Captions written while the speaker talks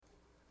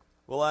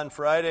Well, on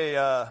Friday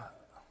of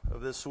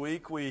this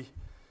week,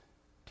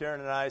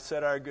 Karen and I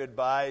said our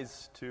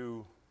goodbyes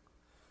to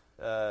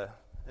an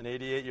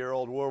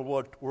 88-year-old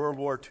World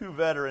War II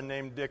veteran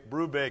named Dick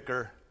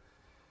Brubaker.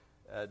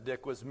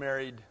 Dick was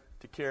married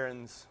to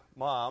Karen's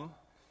mom.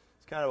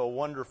 It's kind of a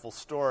wonderful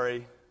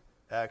story,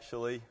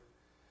 actually.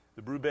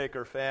 The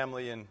Brubaker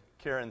family and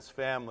Karen's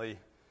family,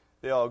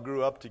 they all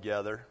grew up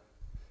together.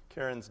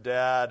 Karen's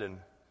dad and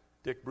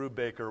Dick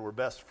Brubaker were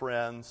best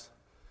friends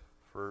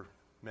for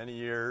many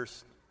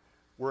years,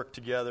 worked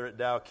together at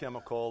Dow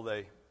Chemical.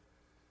 They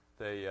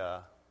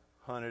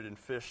hunted and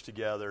fished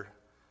together.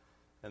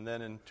 And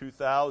then in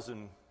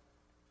 2000,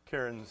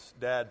 Karen's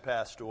dad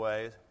passed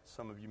away,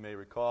 some of you may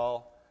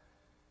recall.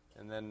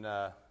 And then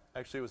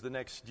actually it was the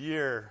next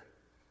year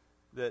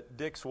that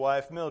Dick's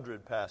wife,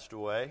 Mildred, passed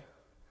away.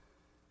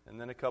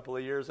 And then a couple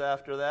of years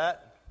after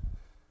that,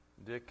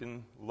 Dick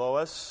and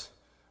Lois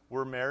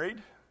were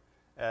married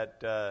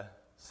at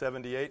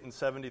 78 and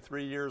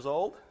 73 years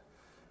old.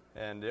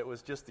 And it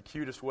was just the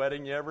cutest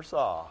wedding you ever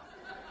saw.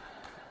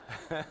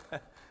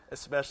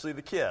 Especially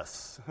the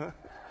kiss.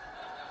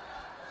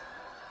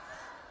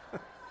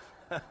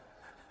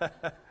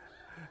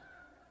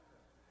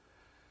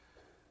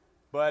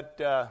 But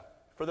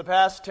for the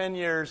past 10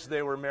 years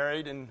they were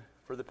married, and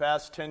for the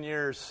past 10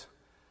 years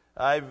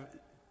I've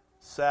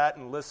sat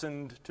and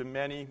listened to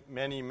many,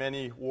 many,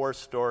 many war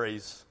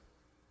stories.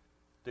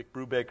 Dick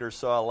Brubaker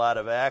saw a lot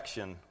of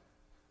action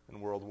in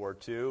World War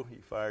II.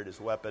 He fired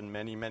his weapon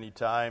many, many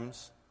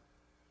times.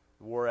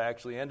 The war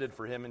actually ended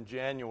for him in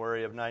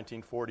January of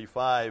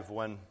 1945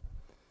 when,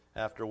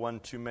 after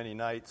one too many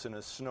nights in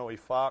a snowy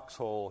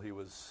foxhole, he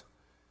was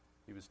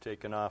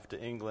taken off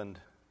to England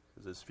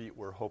because his feet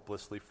were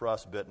hopelessly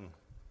frostbitten.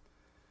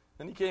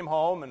 Then he came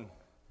home and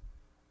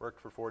worked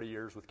for 40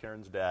 years with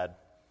Karen's dad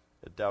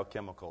at Dow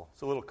Chemical.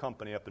 It's a little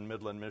company up in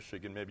Midland,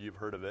 Michigan. Maybe you've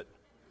heard of it.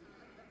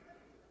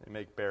 They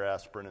make Bear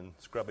aspirin and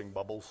scrubbing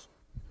bubbles.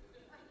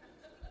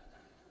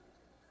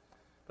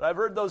 But I've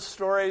heard those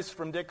stories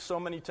from Dick so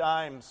many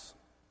times.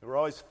 They were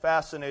always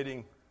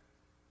fascinating.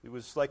 It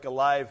was like a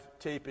live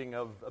taping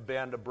of a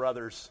band of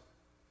brothers,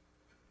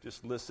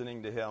 just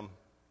listening to him.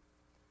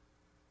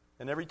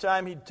 And every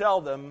time he'd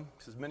tell them,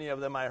 because many of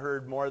them I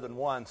heard more than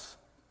once,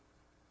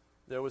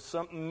 there was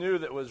something new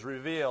that was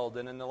revealed.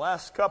 And in the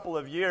last couple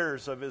of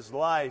years of his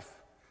life,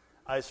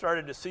 I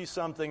started to see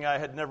something I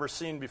had never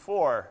seen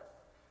before,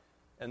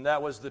 and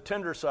that was the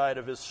tender side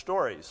of his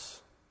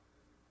stories.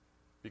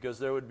 Because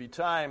there would be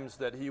times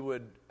that he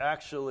would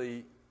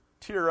actually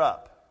tear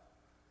up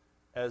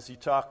as he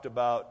talked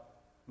about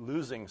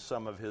losing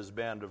some of his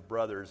band of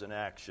brothers in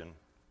action.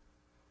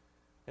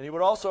 And he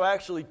would also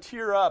actually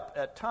tear up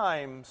at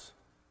times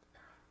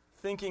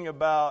thinking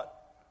about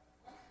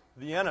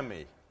the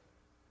enemy.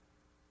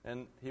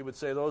 And he would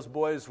say those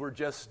boys were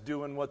just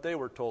doing what they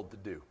were told to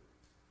do.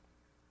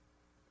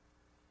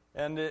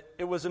 And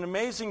it was an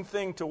amazing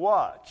thing to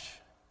watch,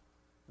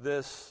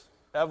 this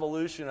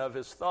evolution of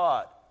his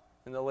thought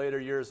in the later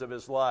years of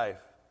his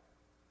life.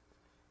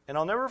 And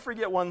I'll never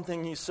forget one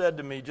thing he said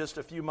to me just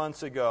a few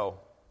months ago.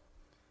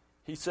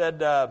 He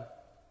said,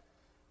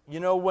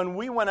 when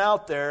we went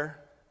out there,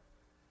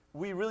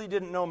 we really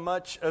didn't know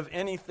much of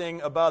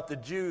anything about the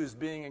Jews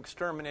being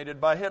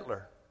exterminated by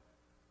Hitler.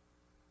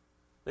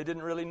 They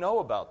didn't really know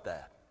about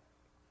that.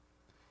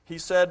 He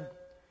said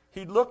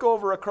he'd look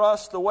over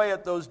across the way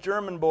at those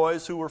German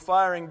boys who were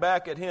firing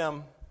back at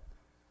him,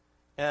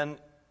 and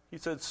he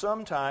said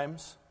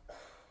sometimes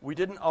we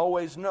didn't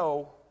always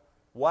know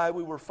why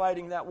we were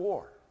fighting that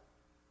war.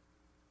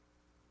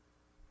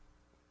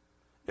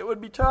 It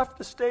would be tough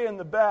to stay in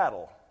the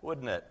battle,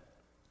 wouldn't it,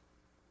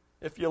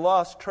 if you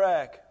lost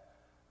track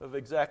of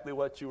exactly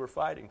what you were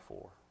fighting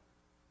for.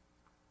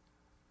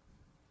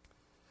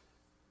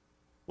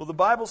 Well, the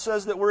Bible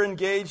says that we're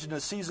engaged in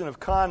a season of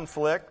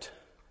conflict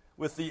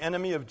with the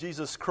enemy of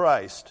Jesus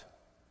Christ,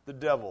 the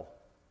devil.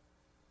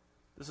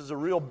 This is a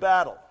real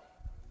battle.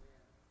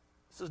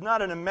 This is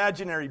not an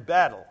imaginary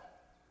battle.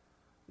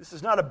 This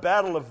is not a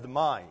battle of the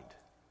mind.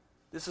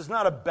 This is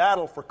not a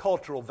battle for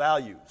cultural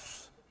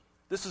values.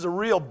 This is a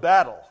real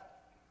battle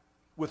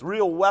with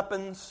real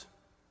weapons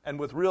and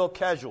with real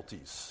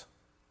casualties.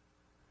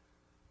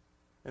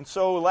 And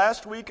so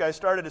last week I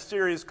started a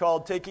series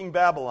called Taking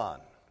Babylon.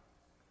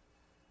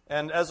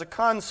 And as a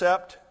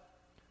concept,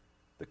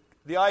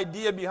 the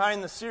idea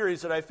behind the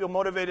series that I feel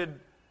motivated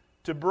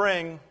to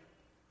bring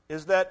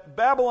is that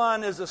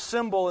Babylon is a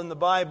symbol in the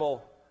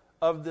Bible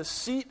of the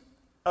seat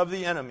of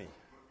the enemy,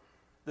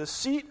 the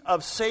seat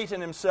of Satan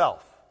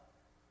himself.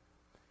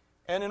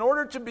 And in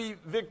order to be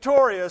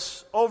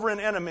victorious over an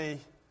enemy,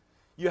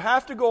 you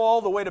have to go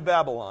all the way to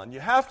Babylon. You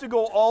have to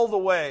go all the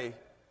way,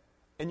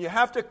 and you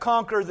have to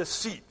conquer the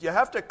seat. You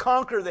have to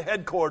conquer the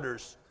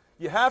headquarters.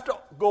 You have to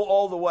go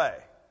all the way.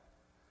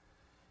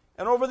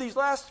 And over these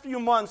last few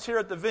months here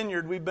at the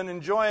Vineyard, we've been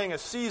enjoying a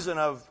season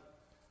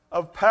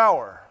of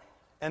power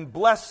and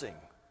blessing.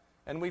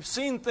 And we've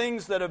seen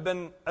things that have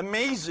been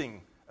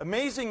amazing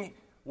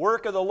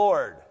work of the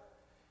Lord.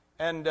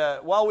 And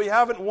while we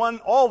haven't won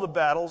all the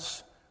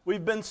battles,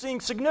 we've been seeing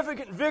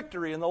significant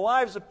victory in the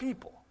lives of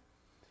people.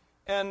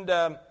 And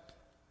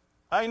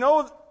I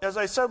know, as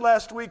I said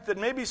last week, that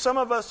maybe some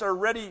of us are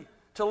ready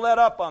to let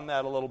up on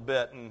that a little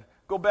bit and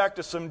go back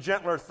to some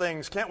gentler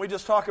things. Can't we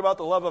just talk about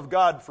the love of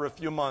God for a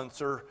few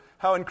months, or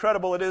how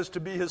incredible it is to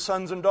be His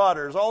sons and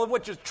daughters, all of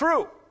which is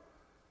true.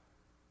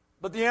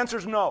 But the answer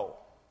is no.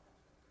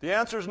 The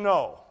answer is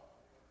no.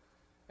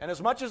 And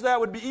as much as that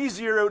would be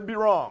easier, it would be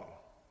wrong.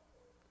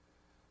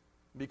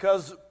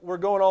 Because we're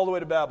going all the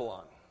way to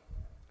Babylon.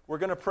 We're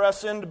going to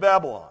press into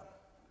Babylon.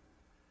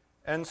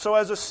 And so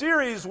as a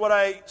series, what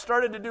I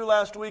started to do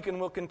last week and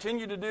will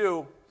continue to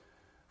do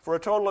for a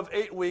total of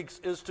 8 weeks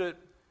is to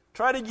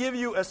try to give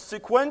you a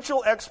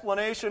sequential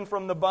explanation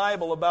from the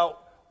Bible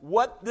about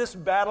what this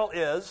battle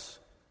is,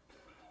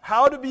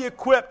 how to be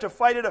equipped to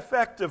fight it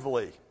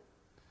effectively,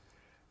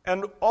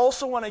 and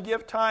also want to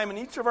give time in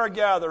each of our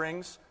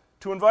gatherings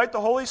to invite the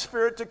Holy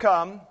Spirit to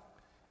come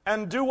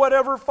and do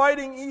whatever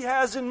fighting He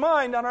has in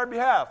mind on our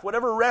behalf,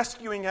 whatever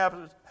rescuing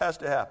has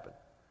to happen.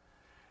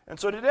 And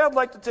so today I'd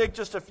like to take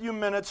just a few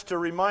minutes to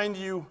remind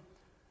you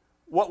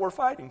what we're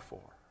fighting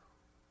for.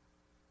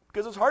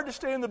 Because it's hard to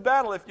stay in the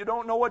battle if you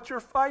don't know what you're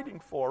fighting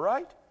for,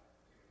 right?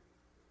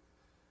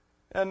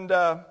 And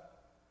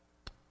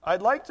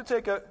I'd like to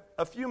take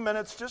a few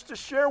minutes just to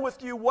share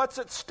with you what's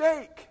at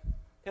stake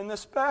in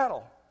this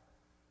battle.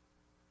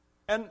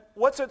 And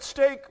what's at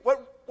stake,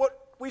 what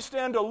we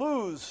stand to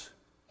lose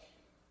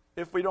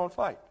if we don't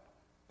fight.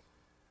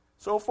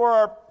 So for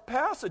our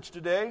passage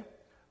today,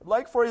 I'd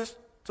like for you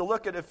to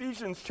look at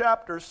Ephesians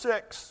chapter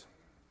 6,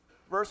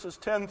 verses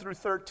 10 through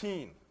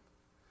 13.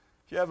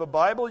 If you have a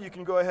Bible, you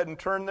can go ahead and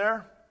turn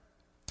there.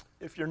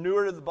 If you're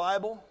newer to the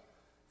Bible,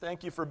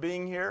 thank you for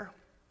being here.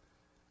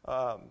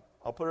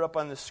 I'll put it up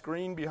on the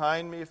screen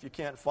behind me if you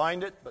can't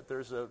find it, but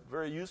there's a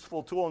very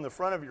useful tool in the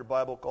front of your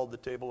Bible called the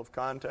Table of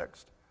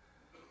Contents,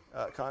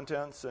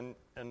 and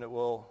it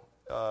will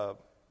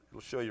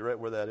show you right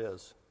where that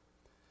is.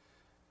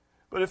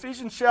 But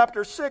Ephesians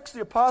chapter 6,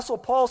 the Apostle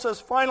Paul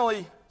says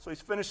finally, so he's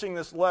finishing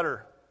this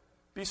letter,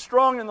 be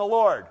strong in the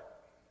Lord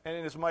and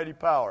in His mighty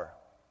power.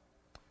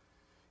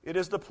 It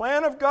is the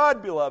plan of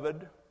God,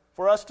 beloved,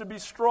 for us to be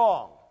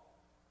strong,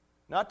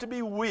 not to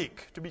be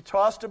weak, to be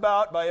tossed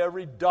about by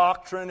every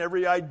doctrine,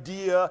 every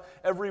idea,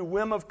 every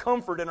whim of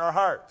comfort in our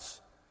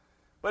hearts.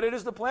 But it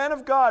is the plan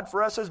of God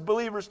for us as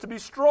believers to be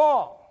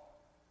strong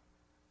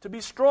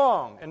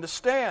and to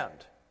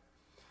stand.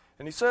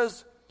 And he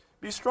says,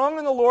 be strong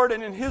in the Lord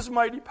and in His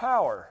mighty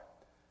power.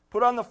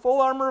 Put on the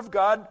full armor of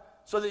God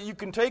so that you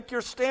can take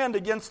your stand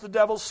against the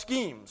devil's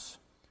schemes.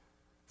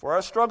 For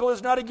our struggle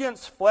is not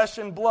against flesh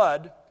and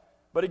blood,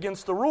 but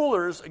against the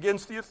rulers,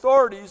 against the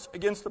authorities,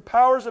 against the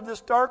powers of this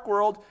dark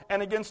world,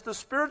 and against the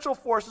spiritual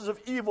forces of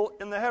evil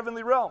in the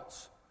heavenly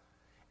realms.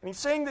 And he's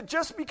saying that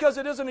just because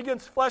it isn't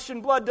against flesh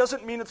and blood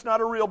doesn't mean it's not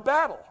a real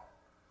battle.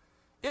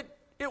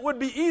 It would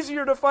be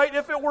easier to fight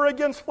if it were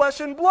against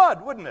flesh and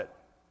blood, wouldn't it?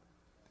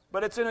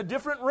 But it's in a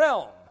different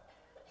realm.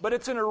 But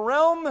it's in a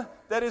realm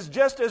that is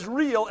just as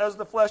real as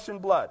the flesh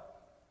and blood.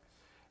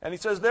 And he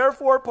says,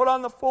 therefore, put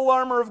on the full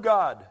armor of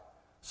God,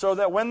 so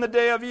that when the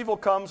day of evil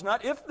comes,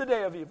 not if the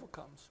day of evil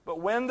comes, but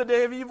when the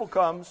day of evil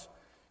comes,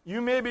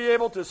 you may be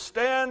able to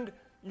stand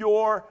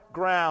your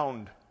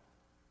ground.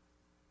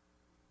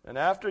 And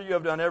after you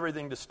have done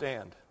everything to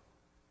stand.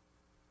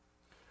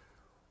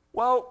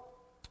 Well,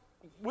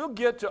 we'll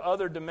get to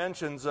other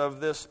dimensions of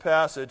this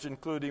passage,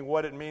 including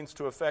what it means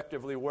to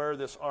effectively wear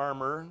this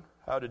armor,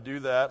 how to do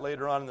that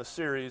later on in the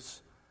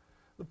series.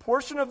 The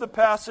portion of the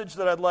passage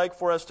that I'd like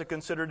for us to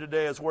consider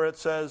today is where it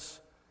says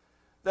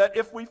that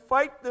if we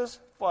fight this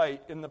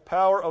fight in the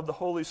power of the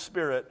Holy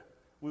Spirit,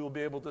 we will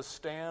be able to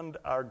stand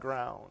our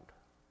ground.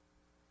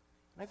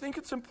 I think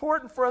it's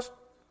important for us to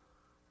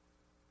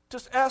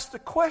just ask the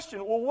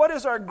question, well, what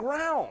is our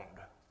ground?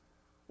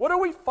 What are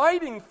we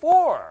fighting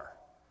for?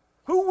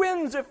 Who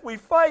wins if we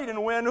fight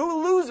and win?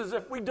 Who loses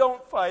if we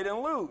don't fight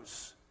and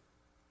lose?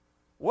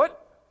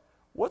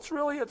 What's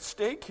really at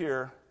stake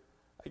here,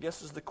 I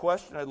guess, is the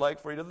question I'd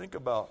like for you to think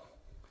about.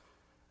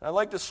 And I'd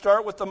like to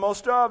start with the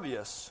most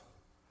obvious.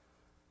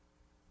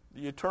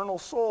 The eternal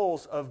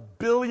souls of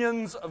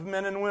billions of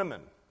men and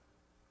women.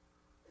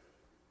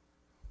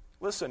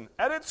 Listen,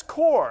 at its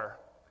core,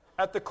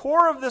 at the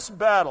core of this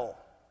battle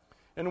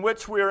in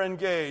which we are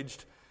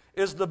engaged,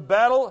 is the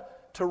battle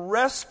to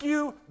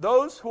rescue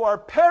those who are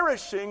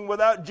perishing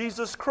without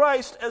Jesus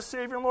Christ as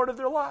Savior and Lord of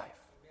their life.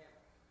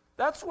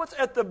 That's what's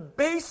at the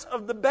base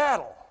of the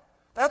battle.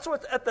 That's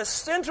what's at the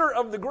center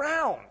of the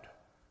ground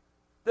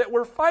that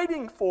we're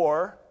fighting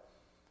for,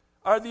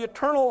 are the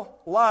eternal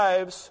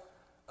lives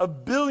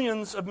of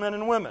billions of men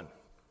and women.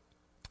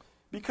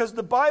 Because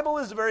the Bible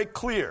is very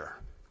clear.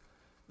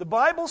 The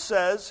Bible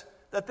says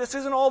that this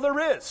isn't all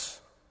there is.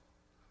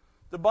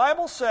 The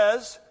Bible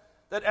says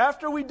that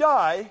after we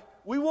die,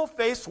 we will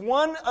face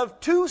one of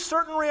two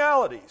certain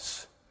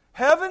realities: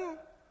 heaven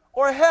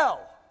or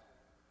hell.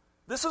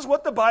 This is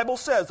what the Bible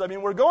says. I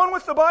mean, we're going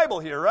with the Bible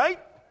here, right?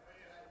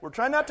 We're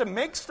trying not to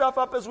make stuff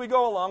up as we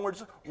go along.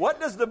 What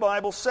does the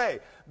Bible say?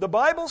 The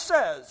Bible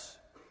says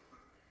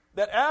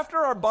that after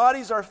our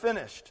bodies are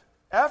finished,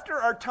 after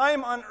our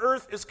time on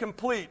earth is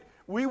complete,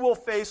 we will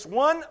face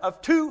one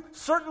of two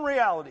certain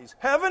realities,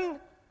 heaven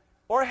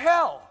or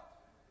hell.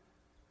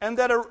 And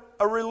that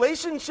a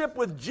relationship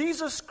with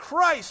Jesus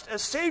Christ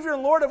as Savior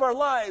and Lord of our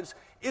lives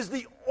is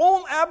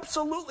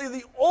absolutely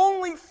the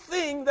only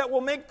thing that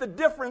will make the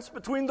difference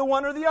between the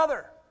one or the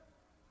other.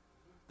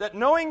 That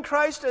knowing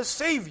Christ as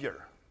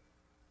Savior,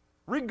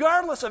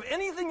 regardless of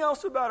anything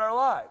else about our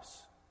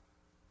lives,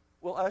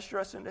 will usher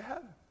us into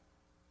heaven.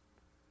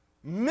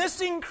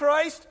 Missing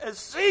Christ as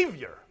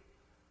Savior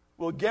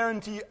will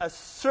guarantee a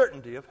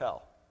certainty of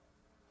hell.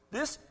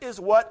 This is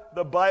what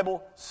the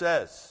Bible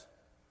says.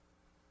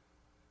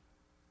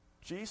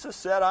 Jesus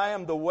said, I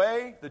am the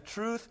way, the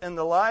truth, and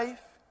the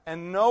life,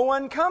 and no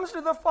one comes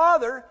to the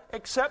Father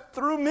except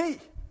through me.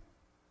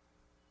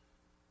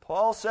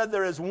 Paul said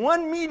there is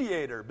one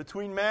mediator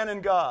between man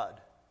and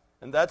God,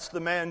 and that's the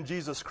man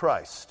Jesus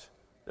Christ.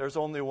 There's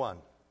only one.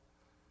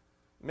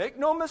 Make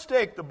no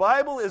mistake, the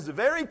Bible is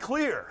very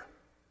clear.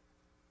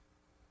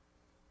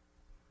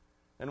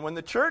 And when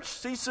the church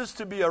ceases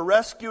to be a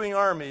rescuing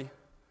army,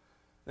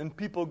 then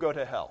people go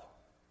to hell.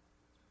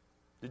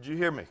 Did you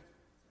hear me?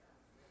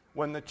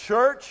 When the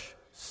church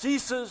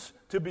ceases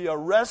to be a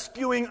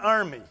rescuing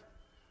army,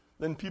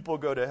 then people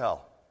go to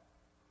hell.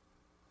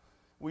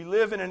 We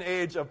live in an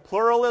age of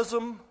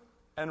pluralism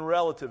and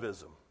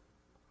relativism.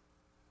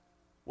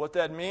 What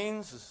that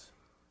means is,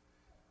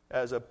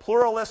 as a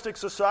pluralistic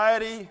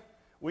society,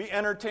 we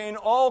entertain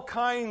all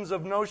kinds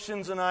of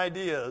notions and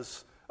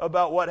ideas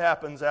about what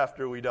happens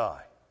after we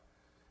die.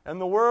 And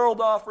the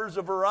world offers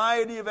a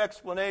variety of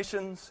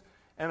explanations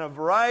and a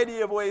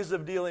variety of ways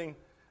of dealing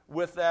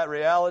with that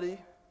reality.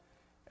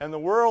 And the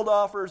world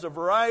offers a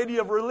variety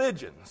of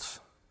religions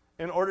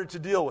in order to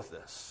deal with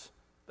this.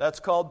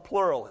 That's called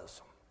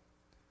pluralism.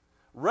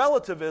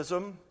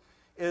 Relativism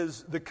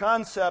is the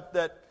concept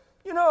that,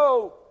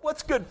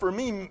 what's good for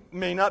me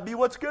may not be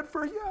what's good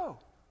for you.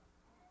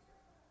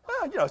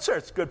 Well, sure,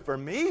 it's good for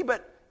me,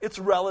 but it's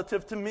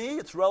relative to me.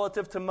 It's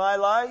relative to my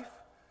life.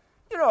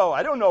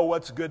 I don't know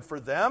what's good for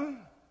them.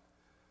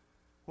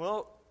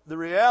 Well, the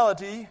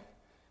reality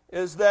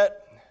is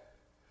that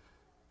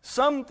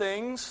some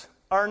things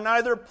are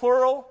neither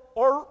plural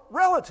or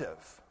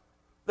relative.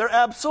 They're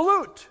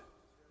absolute.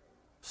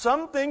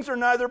 Some things are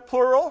neither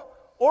plural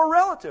or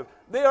relative.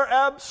 They are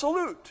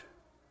absolute.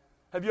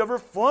 Have you ever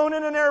flown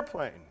in an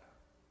airplane?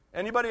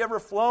 Anybody ever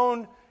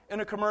flown in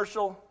a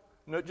commercial?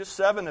 No, just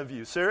 7 of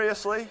you.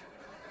 Seriously?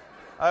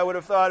 I would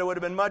have thought it would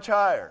have been much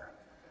higher.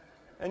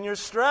 And you're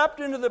strapped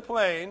into the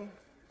plane,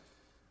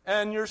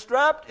 and you're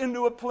strapped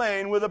into a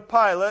plane with a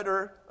pilot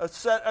or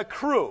a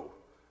crew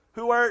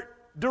who are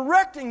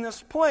directing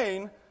this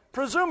plane,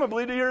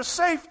 presumably to your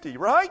safety,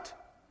 right?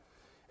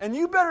 And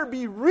you better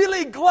be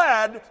really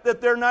glad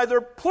that they're neither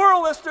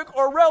pluralistic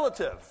or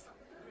relative,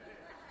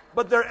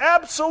 but they're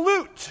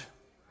absolute.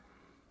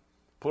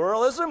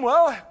 Pluralism,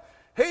 well,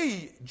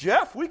 hey,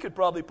 Jeff, we could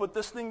probably put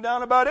this thing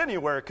down about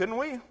anywhere, couldn't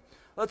we?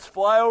 Let's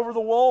fly over to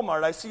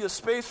Walmart. I see a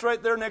space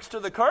right there next to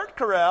the cart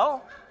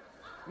corral.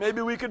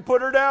 Maybe we could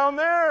put her down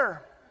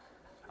there.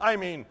 I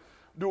mean,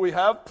 do we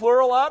have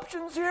plural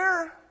options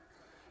here?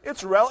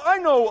 I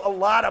know a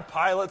lot of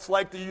pilots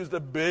like to use the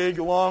big,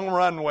 long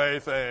runway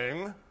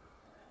thing.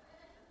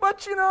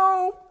 But,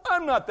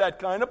 I'm not that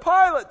kind of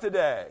pilot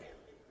today.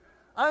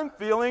 I'm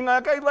feeling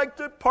like I'd like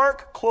to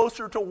park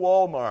closer to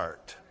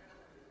Walmart.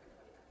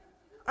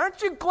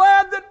 Aren't you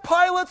glad that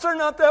pilots are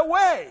not that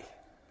way?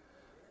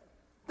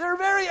 They're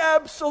very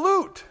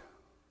absolute.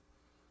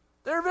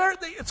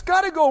 It's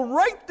got to go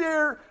right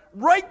there,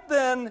 right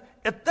then,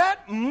 at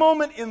that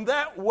moment in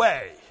that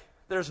way.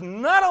 There's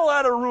not a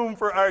lot of room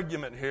for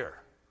argument here.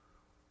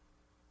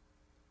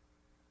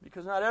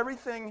 Because not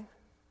everything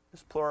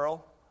is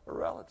plural or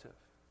relative.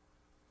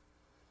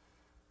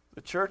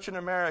 The church in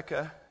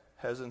America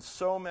has in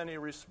so many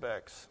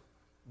respects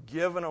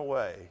given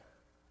away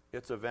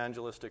its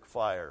evangelistic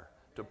fire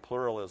to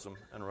pluralism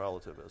and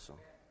relativism.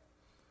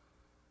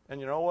 And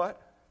you know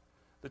what?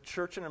 The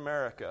church in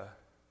America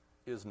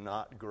is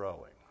not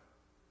growing.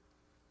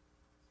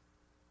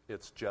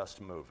 It's just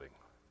moving.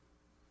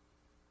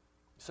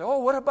 You say,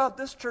 what about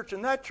this church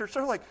and that church?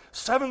 They're like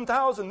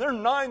 7,000, they're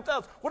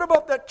 9,000. What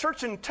about that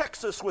church in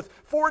Texas with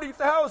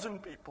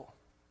 40,000 people?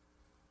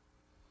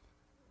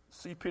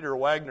 C. Peter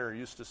Wagner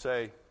used to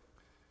say,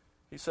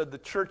 he said, the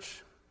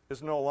church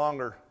is no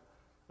longer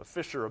a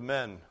fisher of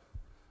men,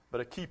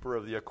 but a keeper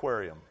of the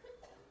aquarium.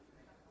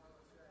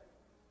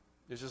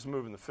 It's just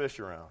moving the fish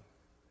around.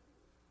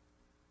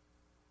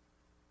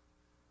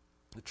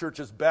 The church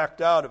has backed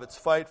out of its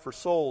fight for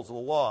souls of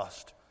the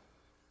lost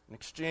and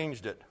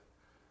exchanged it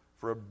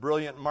for a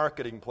brilliant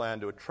marketing plan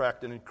to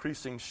attract an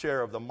increasing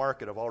share of the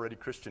market of already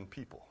Christian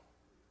people.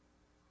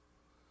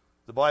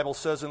 The Bible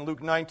says in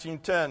Luke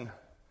 19:10,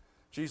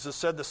 Jesus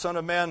said the Son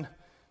of Man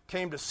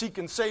came to seek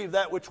and save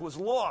that which was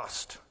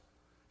lost.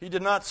 He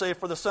did not say,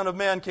 for the Son of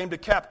Man came to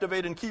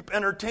captivate and keep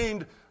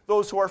entertained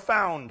those who are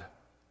found.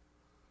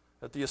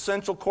 At the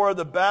essential core of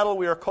the battle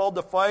we are called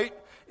to fight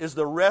is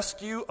the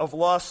rescue of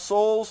lost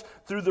souls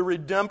through the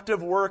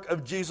redemptive work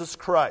of Jesus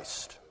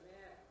Christ.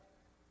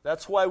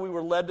 That's why we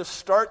were led to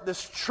start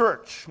this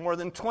church more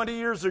than 20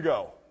 years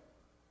ago,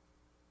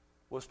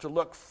 was to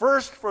look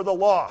first for the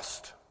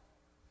lost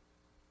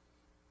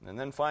and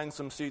then find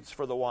some seats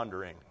for the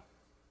wandering.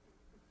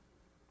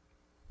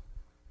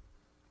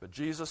 But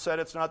Jesus said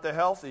it's not the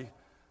healthy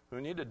who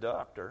need a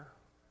doctor,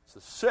 it's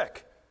the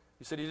sick.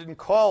 He said he didn't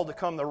come to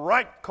call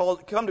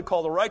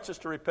the righteous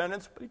to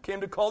repentance, but he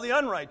came to call the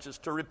unrighteous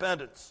to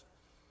repentance.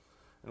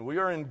 And we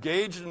are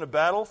engaged in a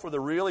battle for the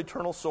real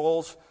eternal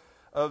souls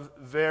of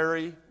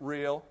very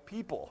real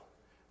people.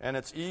 And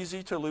it's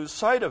easy to lose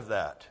sight of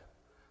that.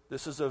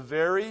 This is a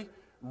very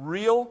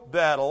real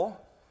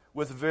battle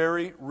with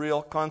very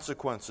real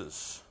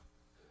consequences.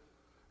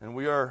 And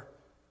we are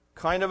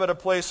kind of at a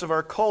place of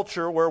our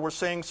culture where we're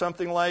saying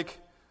something like,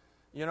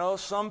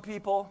 some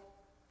people,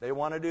 they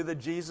want to do the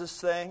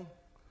Jesus thing.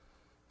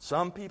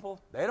 Some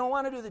people, they don't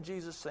want to do the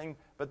Jesus thing,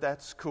 but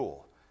that's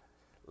cool.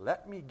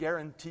 Let me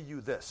guarantee you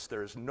this.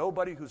 There's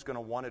nobody who's going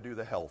to want to do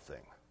the hell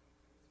thing.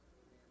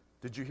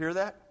 Did you hear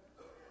that?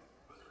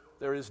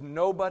 There is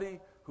nobody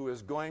who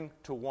is going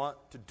to want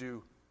to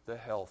do the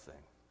hell thing.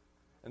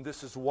 And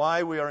this is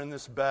why we are in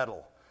this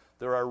battle.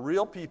 There are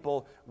real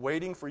people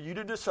waiting for you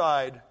to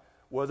decide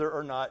whether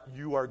or not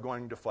you are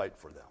going to fight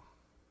for them.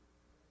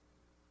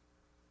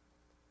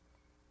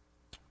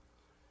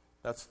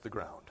 That's the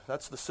ground.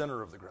 That's the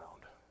center of the ground.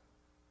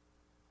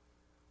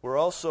 We're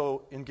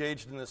also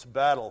engaged in this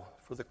battle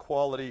for the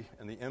quality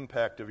and the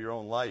impact of your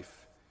own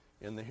life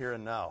in the here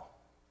and now.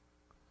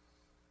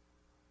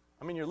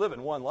 I mean, you're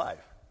living one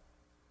life.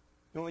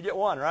 You only get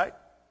one, right?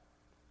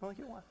 You only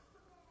get one.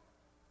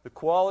 The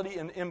quality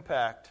and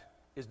impact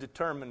is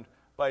determined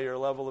by your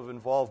level of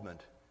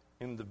involvement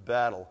in the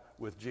battle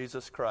with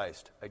Jesus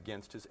Christ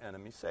against his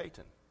enemy,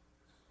 Satan.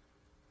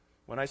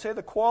 When I say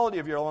the quality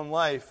of your own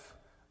life,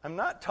 I'm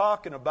not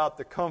talking about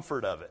the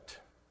comfort of it.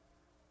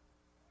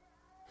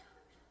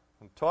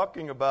 I'm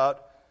talking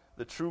about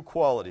the true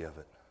quality of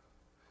it.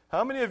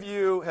 How many of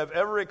you have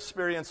ever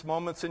experienced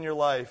moments in your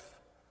life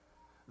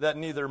that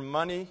neither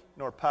money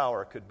nor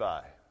power could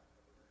buy?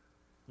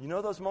 You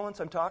know those moments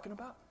I'm talking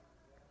about?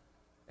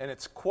 And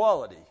it's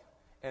quality,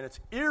 and it's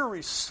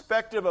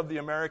irrespective of the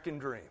American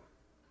dream.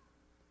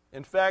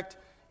 In fact,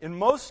 in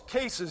most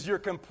cases, you're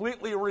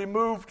completely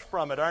removed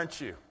from it,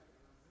 aren't you?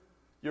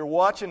 You're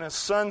watching a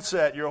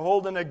sunset, you're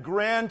holding a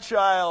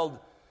grandchild,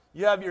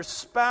 you have your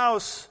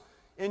spouse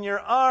in your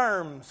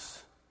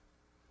arms.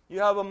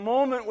 You have a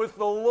moment with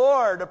the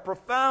Lord, a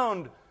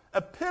profound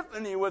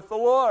epiphany with the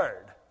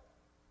Lord.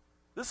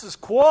 This is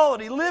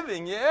quality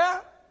living, yeah?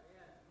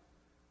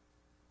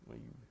 We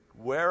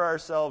wear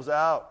ourselves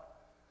out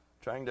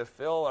trying to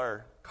fill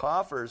our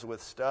coffers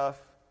with stuff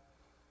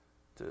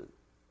to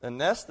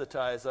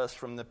anesthetize us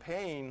from the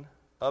pain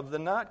of the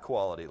not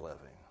quality living.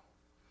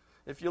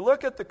 If you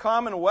look at the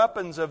common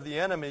weapons of the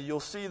enemy, you'll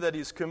see that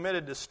he's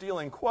committed to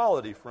stealing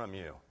quality from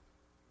you.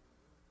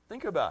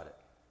 Think about it.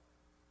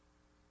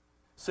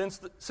 Since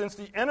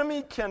the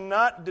enemy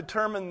cannot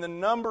determine the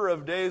number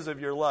of days of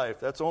your life,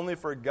 that's only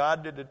for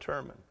God to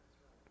determine.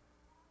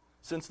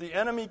 Since the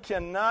enemy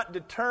cannot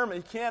determine,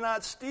 he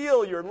cannot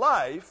steal your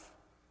life,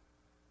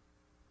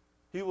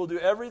 he will do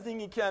everything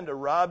he can to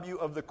rob you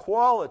of the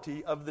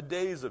quality of the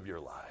days of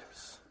your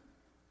lives.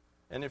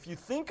 And if you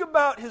think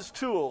about his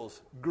tools,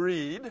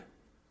 greed,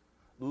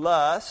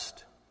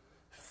 lust,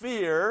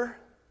 fear,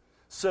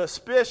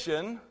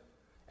 suspicion,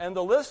 and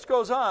the list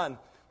goes on.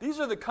 These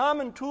are the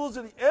common tools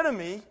of the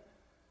enemy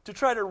to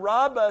try to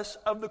rob us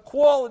of the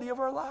quality of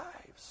our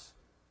lives.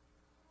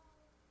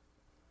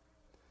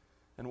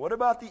 And what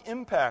about the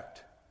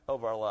impact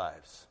of our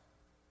lives?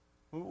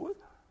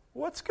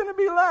 What's going to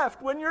be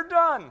left when you're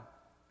done?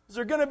 Is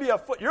there going to be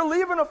you're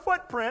leaving a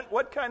footprint.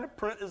 What kind of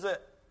print is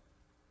it?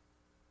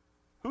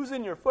 Who's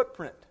in your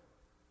footprint?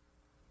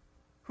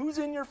 Who's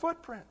in your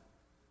footprint?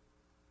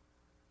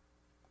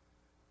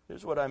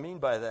 Here's what I mean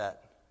by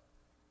that.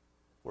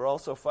 We're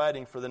also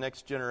fighting for the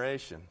next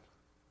generation,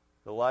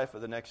 the life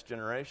of the next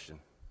generation.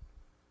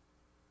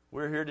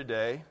 We're here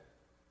today,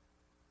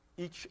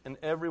 each and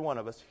every one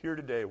of us here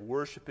today,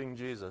 worshiping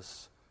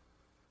Jesus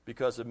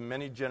because of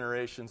many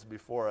generations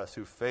before us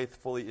who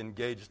faithfully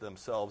engaged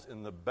themselves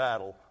in the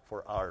battle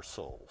for our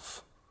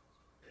souls.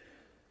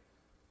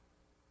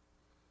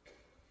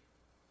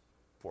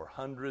 For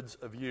hundreds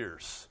of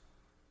years.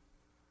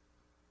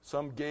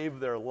 Some gave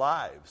their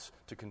lives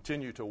to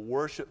continue to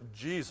worship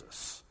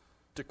Jesus,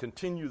 to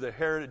continue the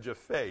heritage of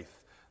faith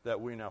that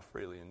we now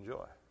freely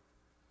enjoy.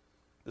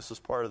 This is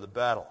part of the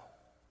battle.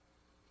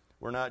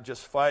 We're not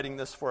just fighting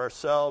this for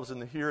ourselves in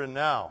the here and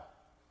now.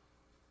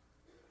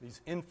 These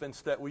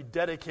infants that we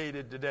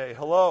dedicated today,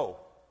 hello.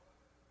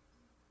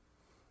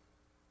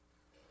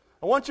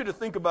 I want you to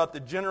think about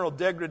the general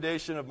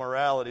degradation of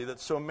morality that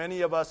so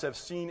many of us have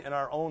seen in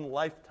our own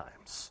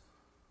lifetimes.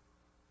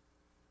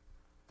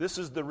 This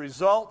is the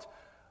result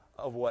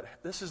of what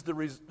this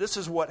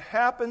is what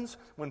happens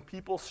when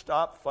people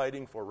stop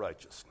fighting for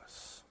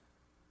righteousness.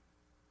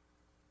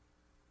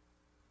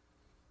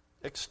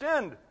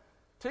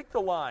 Take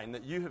the line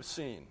that you have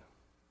seen.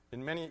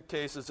 In many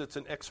cases, it's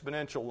an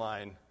exponential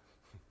line.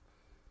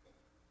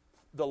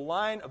 The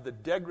line of the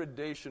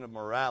degradation of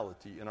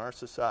morality in our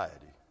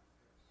society.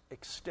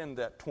 Extend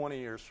that 20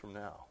 years from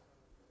now,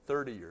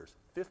 30 years,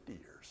 50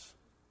 years.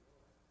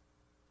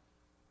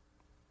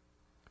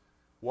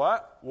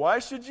 Why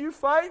should you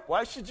fight?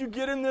 Why should you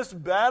get in this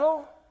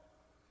battle?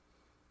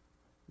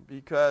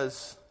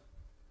 Because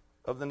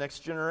of the next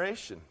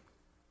generation.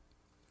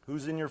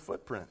 Who's in your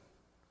footprint?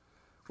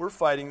 We're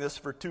fighting this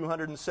for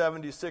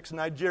 276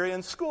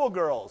 Nigerian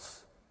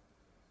schoolgirls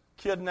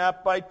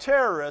kidnapped by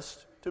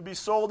terrorists to be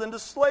sold into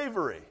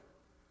slavery.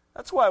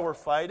 That's why we're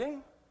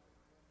fighting.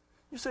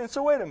 You're saying,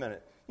 so wait a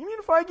minute. You mean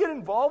if I get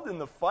involved in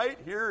the fight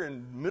here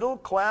in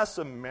middle-class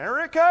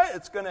America,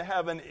 it's going to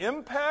have an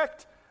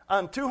impact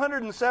on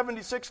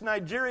 276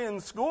 Nigerian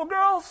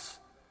schoolgirls?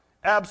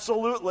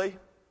 Absolutely.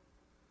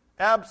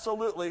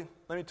 Absolutely.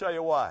 Let me tell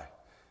you why.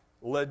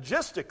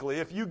 Logistically,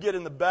 if you get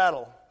in the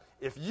battle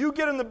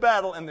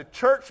and the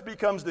church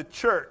becomes the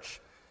church,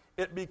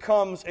 it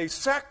becomes a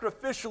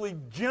sacrificially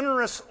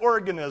generous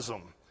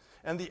organism.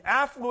 And the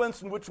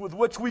affluence with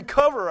which we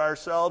cover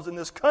ourselves in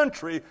this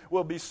country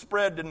will be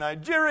spread to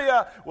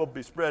Nigeria, will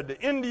be spread to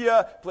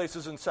India,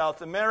 places in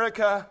South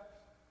America.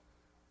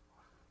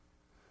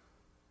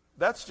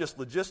 That's just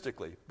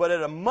logistically. But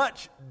at a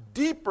much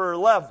deeper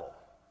level,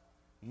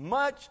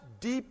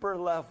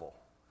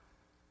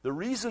 the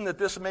reason that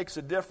this makes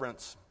a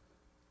difference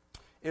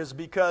is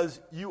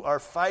because you are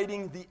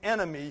fighting the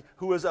enemy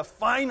who is a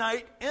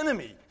finite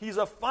enemy. He's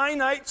a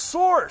finite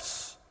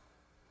source.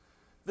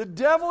 The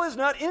devil is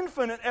not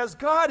infinite as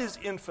God is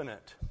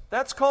infinite.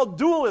 That's called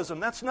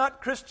dualism. That's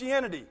not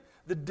Christianity.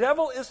 The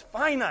devil is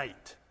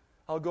finite.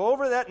 I'll go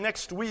over that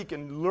next week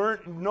and learn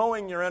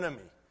knowing your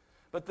enemy.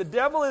 But the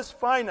devil is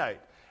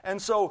finite.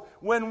 And so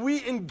when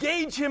we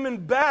engage him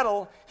in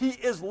battle, he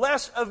is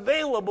less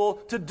available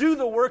to do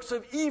the works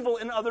of evil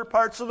in other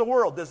parts of the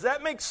world. Does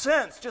that make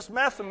sense, just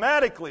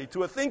mathematically,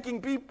 to a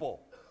thinking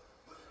people?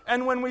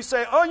 And when we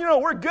say,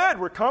 we're good,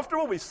 we're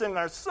comfortable, we sing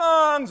our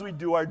songs, we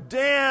do our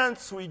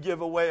dance, we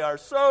give away our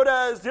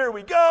sodas, here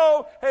we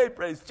go, hey,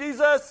 praise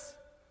Jesus.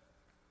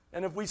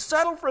 And if we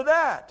settle for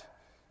that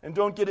and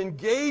don't get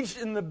engaged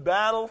in the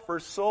battle for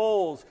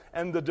souls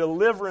and the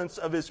deliverance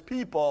of his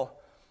people,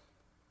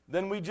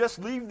 then we just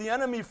leave the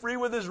enemy free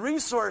with his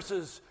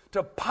resources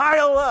to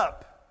pile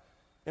up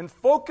in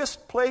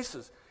focused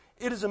places.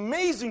 It is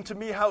amazing to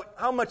me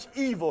how much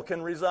evil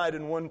can reside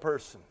in one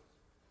person.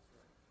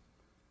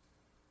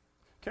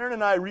 Karen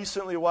and I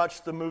recently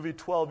watched the movie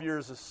 12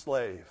 Years a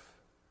Slave.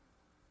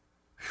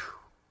 Whew.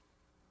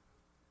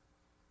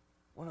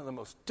 One of the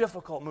most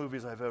difficult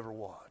movies I've ever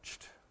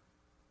watched.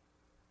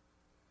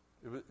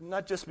 It was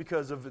not just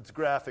because of its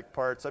graphic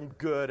parts. I'm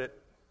good at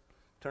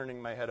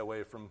turning my head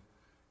away from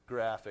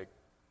graphic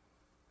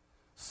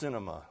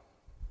cinema.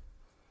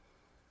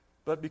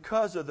 But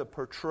because of the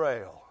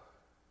portrayal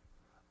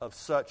of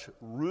such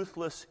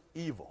ruthless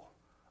evil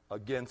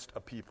against a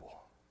people.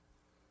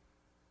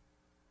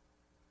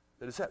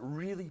 Is that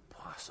really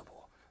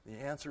possible? The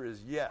answer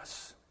is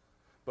yes.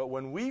 But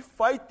when we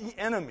fight the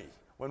enemy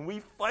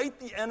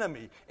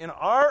in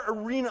our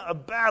arena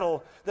of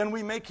battle, then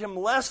we make him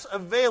less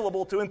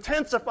available to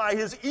intensify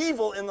his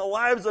evil in the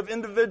lives of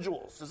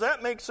individuals. Does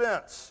that make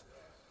sense?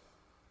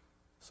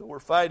 So we're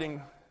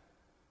fighting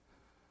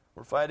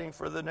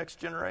for the next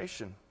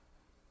generation.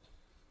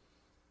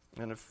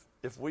 And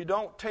if we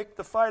don't take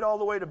the fight all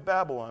the way to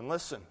Babylon,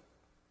 listen,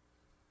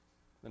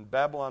 then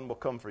Babylon will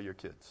come for your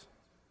kids.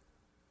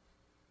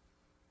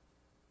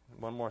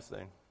 One more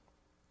thing.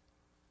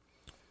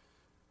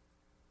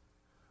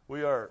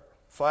 We are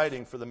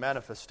fighting for the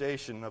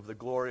manifestation of the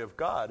glory of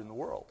God in the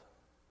world.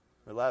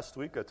 Last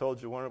week I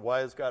told you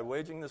why is God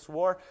waging this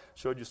war?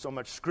 Showed you so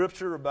much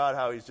scripture about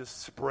how he's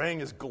just spraying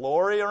his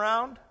glory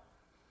around.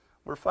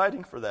 We're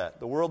fighting for that.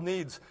 The world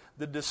needs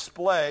the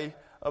display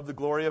of the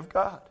glory of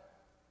God.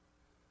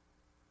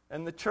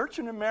 And the church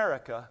in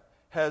America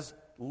has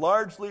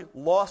largely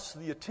lost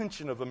the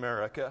attention of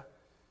America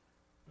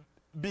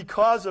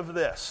because of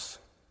this.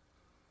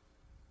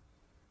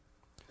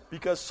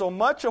 Because so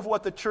much of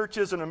what the church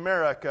is in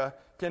America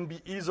can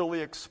be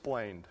easily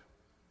explained.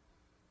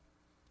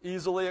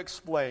 Easily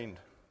explained.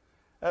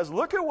 As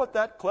look at what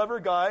that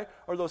clever guy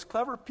or those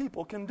clever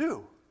people can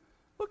do.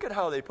 Look at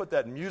how they put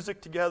that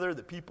music together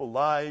that people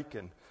like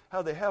and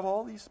how they have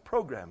all these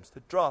programs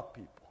that draw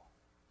people.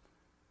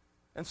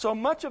 And so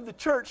much of the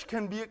church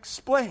can be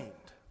explained.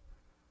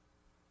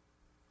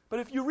 But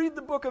if you read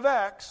the book of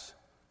Acts,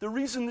 the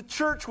reason the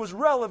church was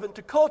relevant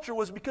to culture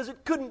was because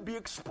it couldn't be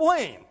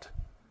explained.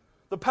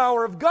 The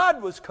power of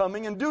God was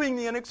coming and doing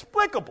the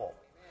inexplicable.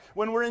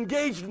 When we're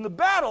engaged in the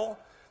battle,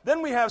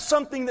 then we have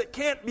something that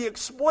can't be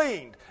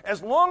explained.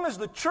 As long as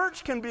the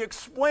church can be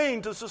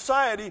explained to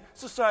society,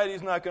 society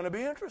is not going to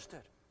be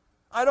interested.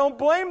 I don't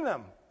blame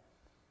them.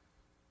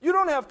 You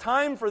don't have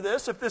time for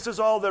this if this is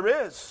all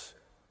there is.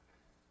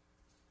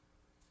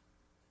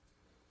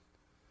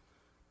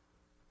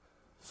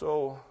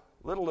 So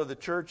little of the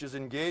church is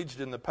engaged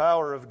in the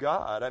power of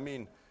God. I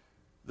mean,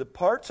 The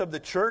parts of the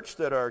church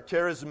that are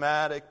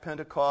charismatic,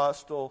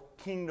 Pentecostal,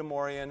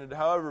 kingdom-oriented,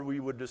 however we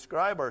would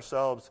describe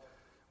ourselves,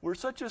 we're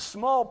such a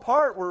small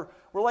part, we're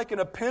like an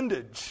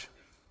appendage.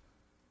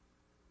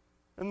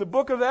 And the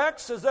book of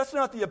Acts says that's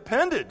not the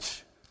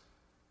appendage.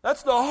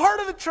 That's the heart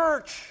of the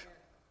church.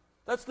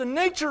 That's the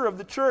nature of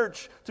the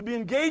church, to be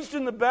engaged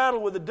in the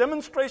battle with a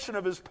demonstration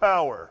of his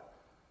power.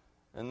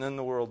 And then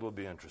the world will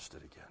be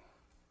interested again.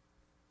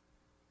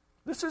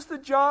 This is the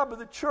job of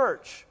the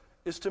church,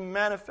 is to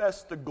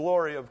manifest the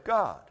glory of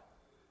God.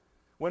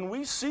 When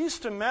we cease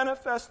to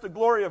manifest the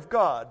glory of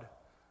God,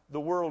 the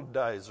world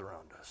dies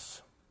around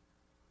us.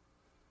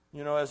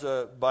 You know, as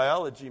a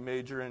biology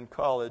major in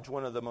college,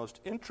 one of the most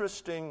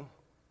interesting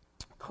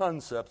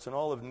concepts in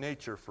all of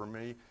nature for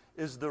me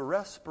is the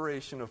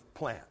respiration of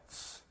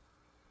plants.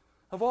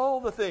 Of all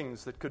the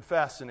things that could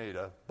fascinate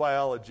a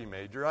biology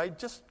major, I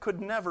just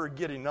could never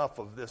get enough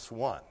of this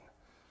one.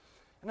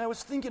 And I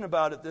was thinking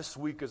about it this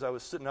week as I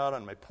was sitting out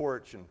on my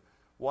porch and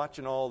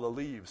watching all the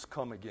leaves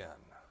come again.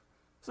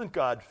 Isn't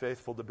God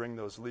faithful to bring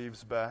those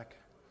leaves back?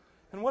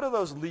 And what are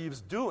those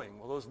leaves doing?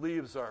 Well, those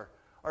leaves are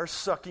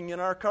sucking in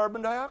our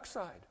carbon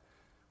dioxide.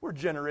 We're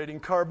generating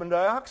carbon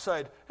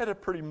dioxide at a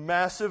pretty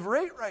massive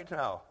rate right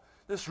now.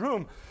 This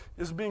room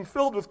is being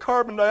filled with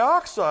carbon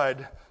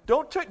dioxide.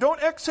 Don't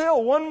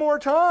exhale one more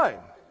time.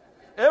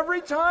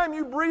 Every time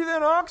you breathe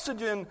in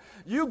oxygen,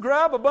 you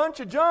grab a bunch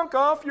of junk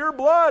off your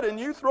blood and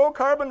you throw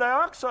carbon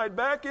dioxide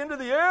back into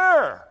the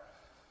air.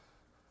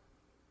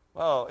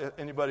 Well,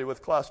 anybody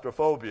with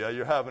claustrophobia,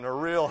 you're having a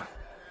real...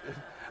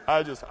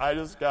 I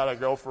just got to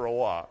go for a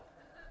walk.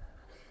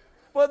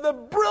 But the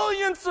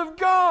brilliance of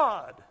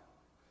God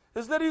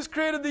is that he's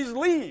created these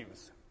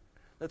leaves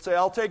that say,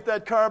 I'll take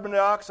that carbon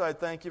dioxide,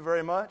 thank you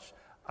very much.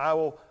 I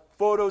will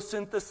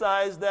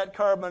photosynthesize that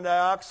carbon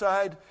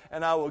dioxide,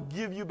 and I will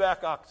give you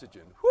back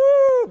oxygen.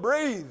 Whoo!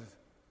 Breathe.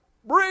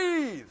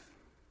 Breathe.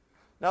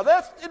 Now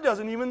it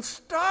doesn't even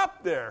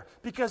stop there,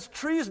 because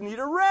trees need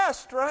a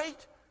rest,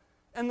 right?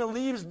 And the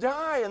leaves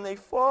die and they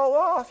fall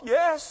off,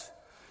 yes.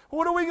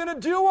 What are we going to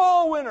do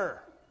all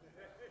winter?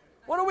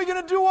 What are we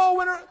going to do all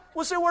winter?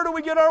 We'll say, where do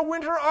we get our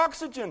winter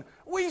oxygen?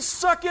 We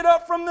suck it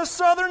up from the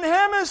southern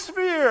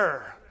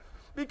hemisphere.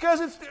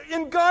 Because it's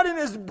in God, in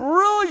his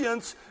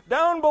brilliance,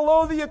 down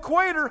below the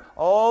equator,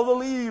 all the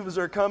leaves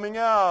are coming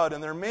out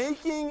and they're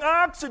making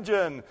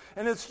oxygen.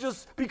 And it's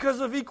just because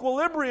of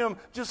equilibrium,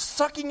 just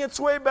sucking its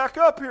way back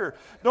up here.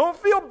 Don't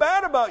feel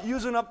bad about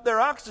using up their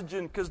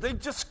oxygen, because they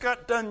just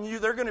got done.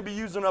 They're going to be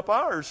using up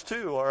ours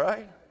too, all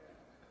right?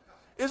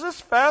 Is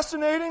this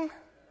fascinating?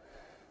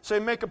 Say,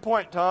 make a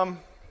point, Tom.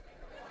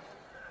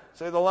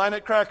 Say, the line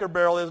at Cracker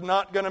Barrel is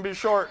not going to be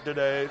short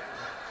today.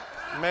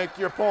 Make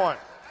your point.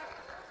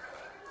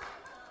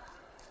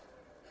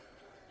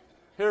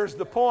 Here's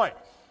the point.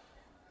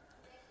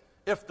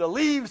 If the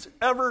leaves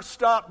ever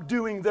stop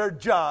doing their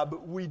job,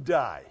 we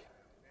die.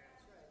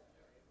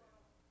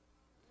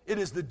 It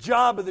is the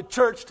job of the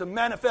church to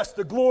manifest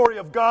the glory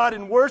of God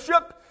in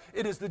worship.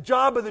 It is the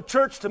job of the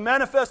church to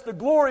manifest the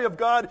glory of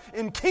God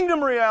in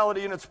kingdom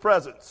reality in its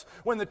presence.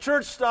 When the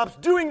church stops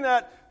doing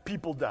that,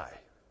 people die.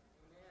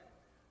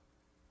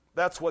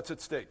 That's what's at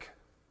stake.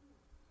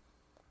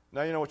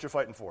 Now you know what you're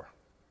fighting for.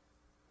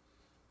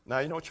 Now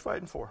you know what you're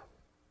fighting for.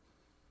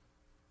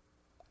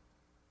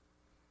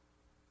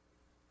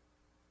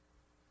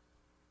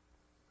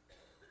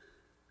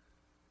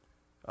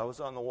 I was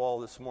on the wall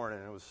this morning,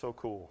 and it was so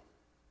cool.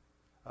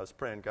 I was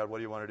praying, God, what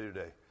do you want to do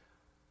today?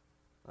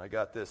 And I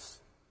got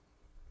this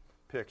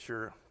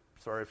picture.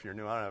 Sorry if you're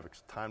new, I don't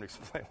have time to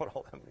explain what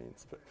all that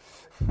means.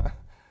 But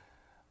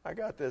I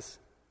got this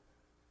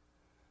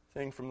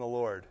thing from the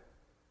Lord.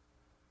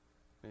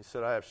 And he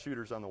said, I have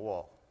shooters on the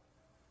wall.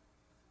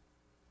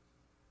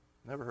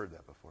 Never heard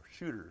that before.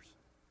 Shooters.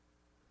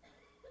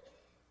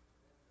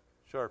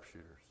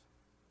 Sharpshooters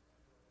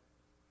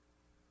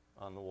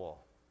on the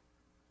wall.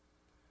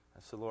 I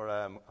said, Lord,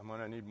 I'm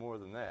going to need more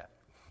than that.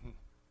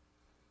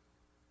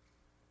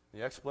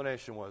 The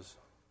explanation was,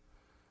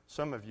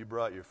 some of you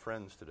brought your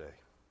friends today.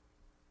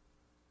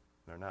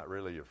 They're not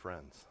really your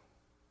friends.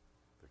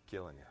 They're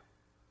killing you.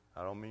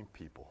 I don't mean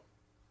people.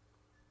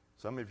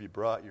 Some of you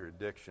brought your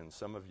addictions.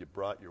 Some of you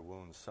brought your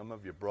wounds. Some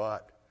of you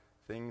brought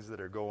things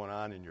that are going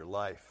on in your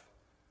life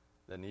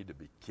that need to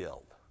be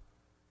killed.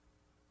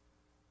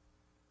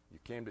 You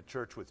came to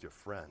church with your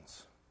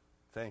friends.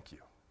 Thank you.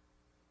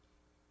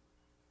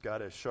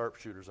 God has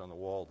sharpshooters on the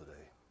wall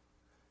today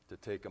to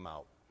take them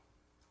out.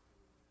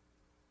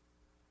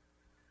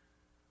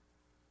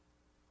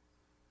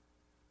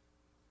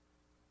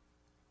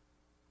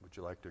 Would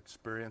you like to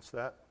experience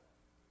that?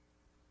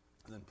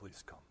 Then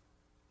please come.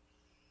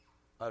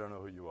 I don't know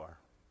who you are.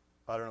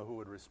 I don't know who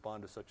would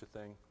respond to such a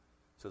thing.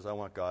 Says, I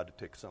want God to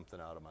take something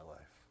out of my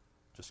life.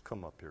 Just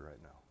come up here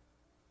right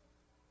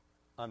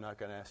now. I'm not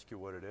going to ask you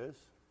what it is.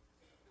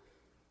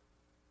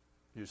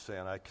 You're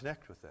saying, I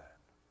connect with that.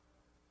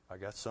 I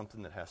got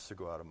something that has to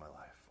go out of my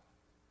life.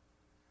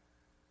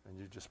 And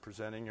you're just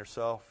presenting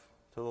yourself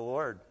to the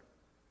Lord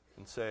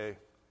and say,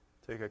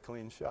 take a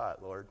clean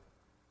shot, Lord.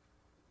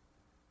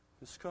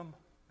 Just come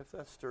If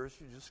that stirs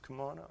you, just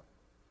come on up.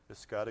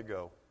 It's got to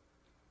go.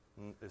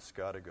 It's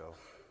got to go.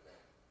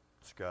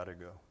 It's got to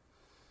go.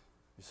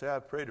 You say,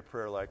 I've prayed a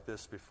prayer like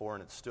this before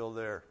and it's still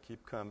there.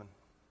 Keep coming.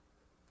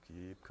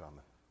 Keep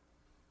coming.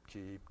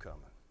 Keep coming.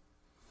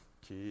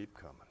 Keep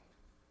coming.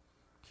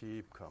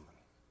 Keep coming.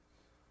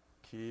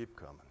 Keep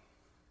coming.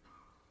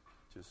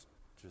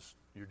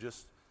 You're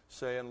just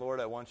saying,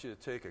 Lord, I want you to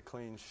take a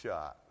clean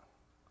shot.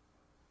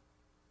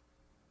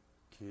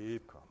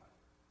 Keep coming.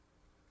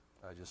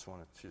 I just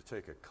want you to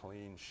take a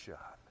clean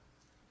shot.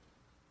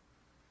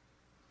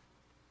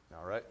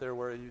 Now, right there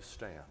where you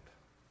stand,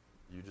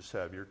 you just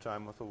have your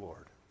time with the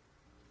Lord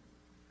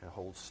and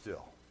hold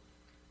still.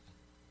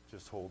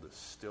 Just hold as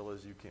still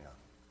as you can.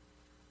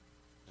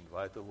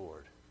 Invite the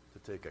Lord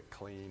to take a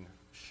clean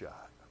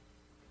shot.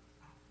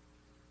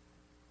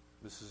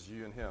 This is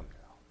you and him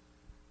now.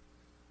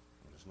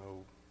 There's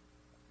no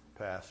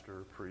pastor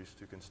or priest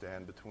who can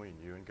stand between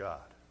you and God.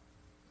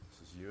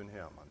 This is you and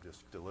him. I'm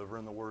just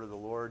delivering the word of the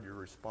Lord. You're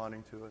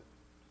responding to it.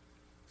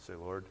 Say,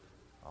 Lord,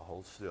 I'll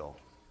hold still.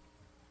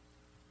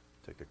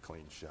 Take a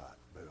clean shot.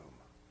 Boom.